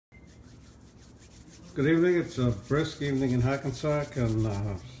Good evening. It's a brisk evening in Hackensack, and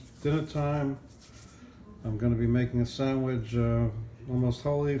dinner time. I'm going to be making a sandwich almost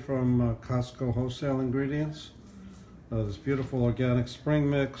wholly from Costco wholesale ingredients. This beautiful organic spring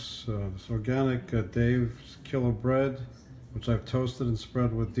mix, this organic Dave's Killer bread, which I've toasted and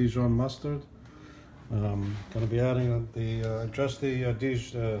spread with Dijon mustard. Going to be adding the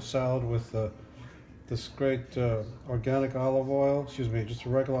Dijon salad with this great organic olive oil, just a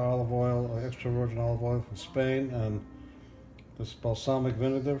regular olive oil, extra virgin olive oil from Spain, and this balsamic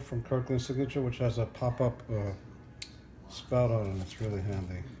vinegar from Kirkland Signature, which has a pop-up spout on it. It's really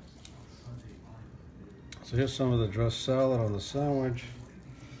handy. So here's some of the dressed salad on the sandwich.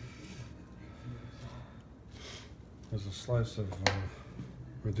 There's a slice of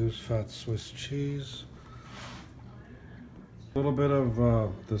reduced fat Swiss cheese. A little bit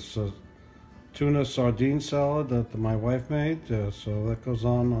of this tuna sardine salad that my wife made, so that goes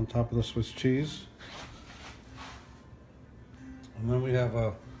on top of the Swiss cheese. And then we have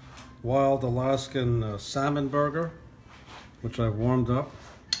a wild Alaskan salmon burger, which I've warmed up.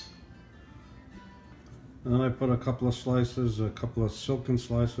 And then I put a couple of silken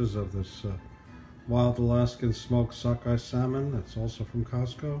slices of this wild Alaskan smoked sockeye salmon. That's also from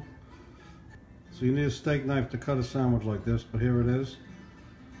Costco. So you need a steak knife to cut a sandwich like this, but here it is.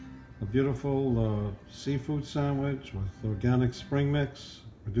 A beautiful seafood sandwich with organic spring mix,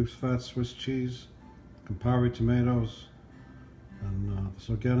 reduced fat Swiss cheese, Campari tomatoes, and this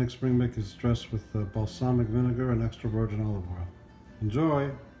organic spring mix is dressed with balsamic vinegar and extra virgin olive oil.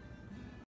 Enjoy!